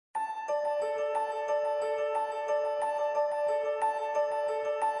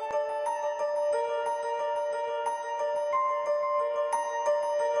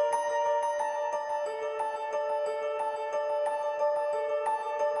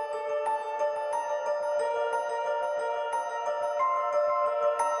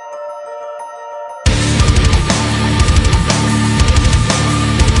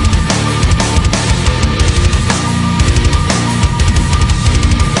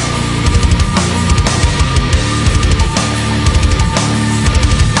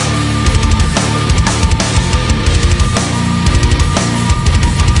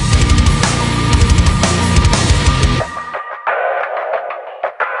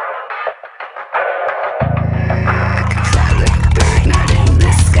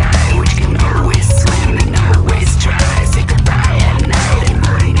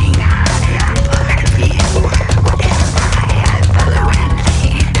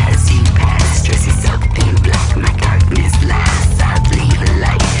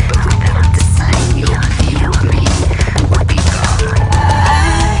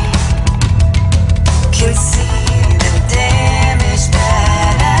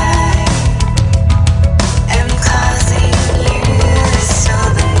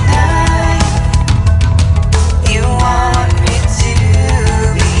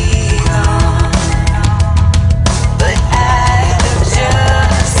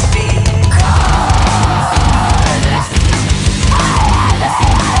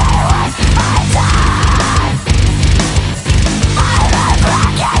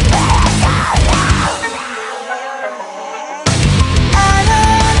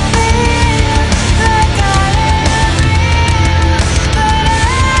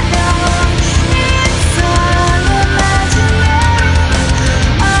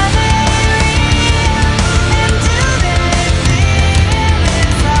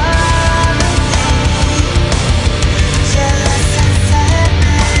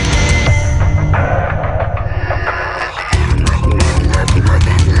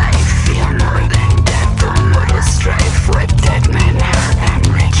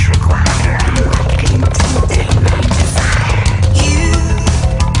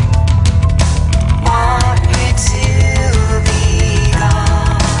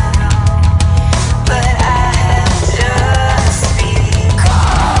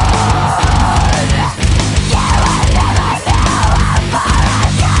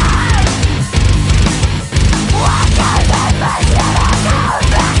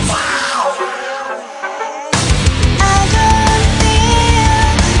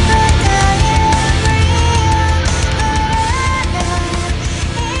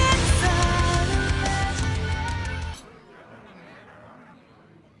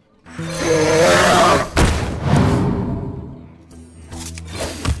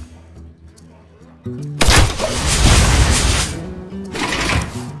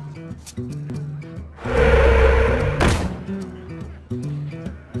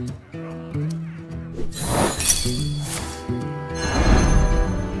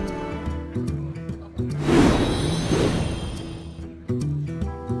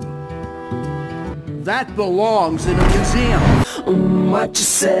That belongs in a museum. What you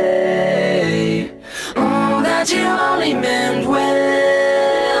say? That you only meant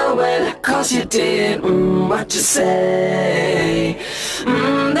well, well, 'cause you did. What you say?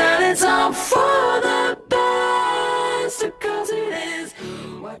 That it's all for the best, 'cause it is.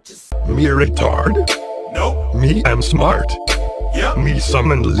 What you say? Me retard? Nope. Me am smart. Yep. Me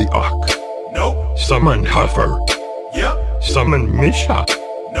summon Leok. Nope. Summon Huffer. Yep. Summon Misha.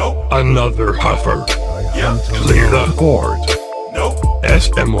 Nope. Another Huffer. Yep. Clear the board. Nope.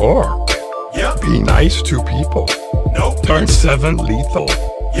 SMR. Yep. Be nice to people. Nope. Turn 7 lethal.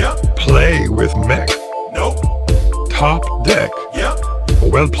 Yep. Play with mech. Nope. Top deck. Yep.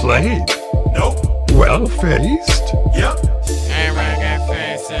 Well played. Nope. Well faced. Yep.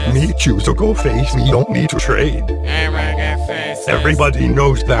 Me choose to go face, me don't need to trade. Everybody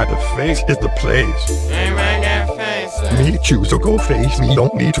knows that the face is the place. Me choose to go face, me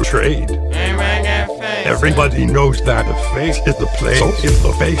don't need to trade. Everybody knows that the face is the place. So if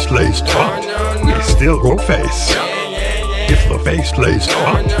the face lays taut, we still go face. If the face lays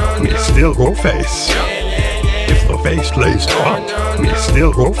taut, we still go face. If the face lays taut, we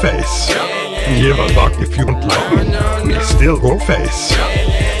still go face. Give a fuck if you don't like me, we still go face.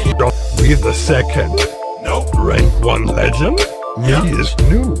 Don't be the second. Nope. Rank 1 legend? Me is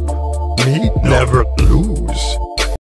new. Me never lose.